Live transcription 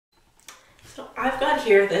So I've got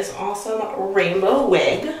here this awesome rainbow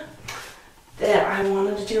wig that I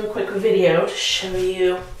wanted to do a quick video to show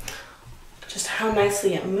you just how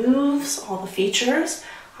nicely it moves, all the features.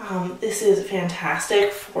 This is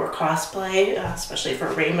fantastic for cosplay, especially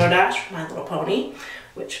for Rainbow Dash for My Little Pony,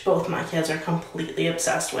 which both my kids are completely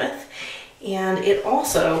obsessed with. And it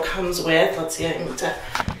also comes with, let's see, I need to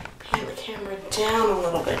pan the camera down a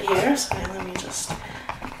little bit here. So let me just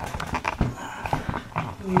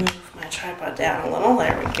move my tripod down a little.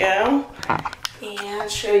 There we go. And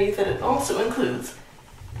show you that it also includes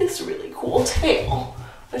this really cool tail,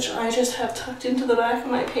 which I just have tucked into the back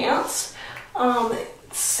of my pants.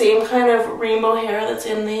 Same kind of rainbow hair that's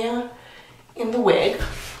in the wig.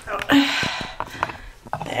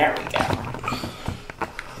 There we go.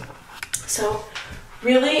 So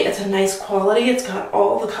really, it's a nice quality. It's got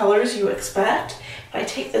all the colors you expect. If I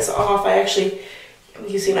take this off, I actually am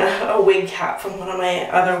using a wig cap from one of my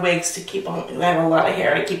other wigs to keep on. I have a lot of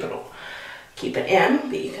hair. I keep it in,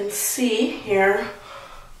 but you can see here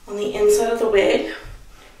on the inside of the wig,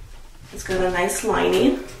 it's got a nice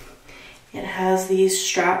lining. It has these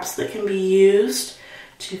straps that can be used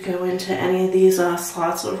to go into any of these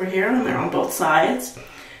slots over here, and they're on both sides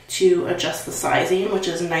to adjust the sizing, which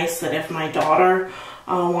is nice that if my daughter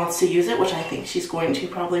wants to use it, which I think she's going to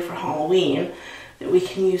probably for Halloween, that we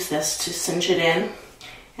can use this to cinch it in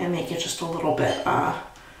and make it just a little bit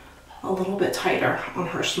tighter on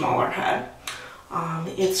her smaller head.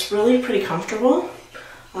 It's really pretty comfortable,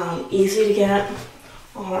 easy to get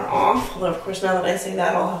on or off, although of course now that I say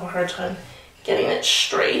that I'll have a hard time getting it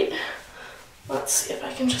straight. Let's see if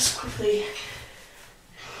I can just quickly,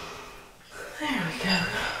 there we go,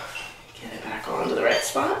 get it back onto the right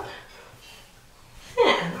spot.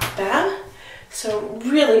 Yeah, not bad. So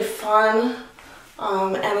really fun,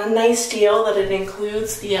 and a nice deal that it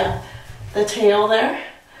includes the tail there.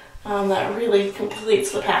 That really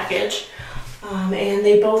completes the package. And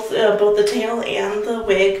they both the tail and the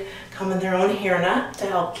wig come in their own hairnet to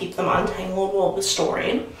help keep them untangled while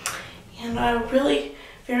storing. And I'm really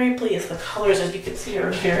very pleased. The colors, as you can see, are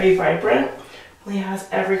very vibrant. It has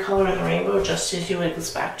every color in the rainbow, just as you would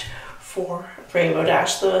expect for Rainbow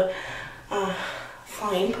Dash, the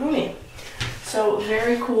flying pony. So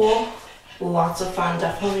very cool, lots of fun.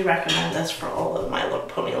 Definitely recommend this for all of My Little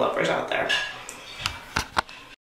Pony lovers out there.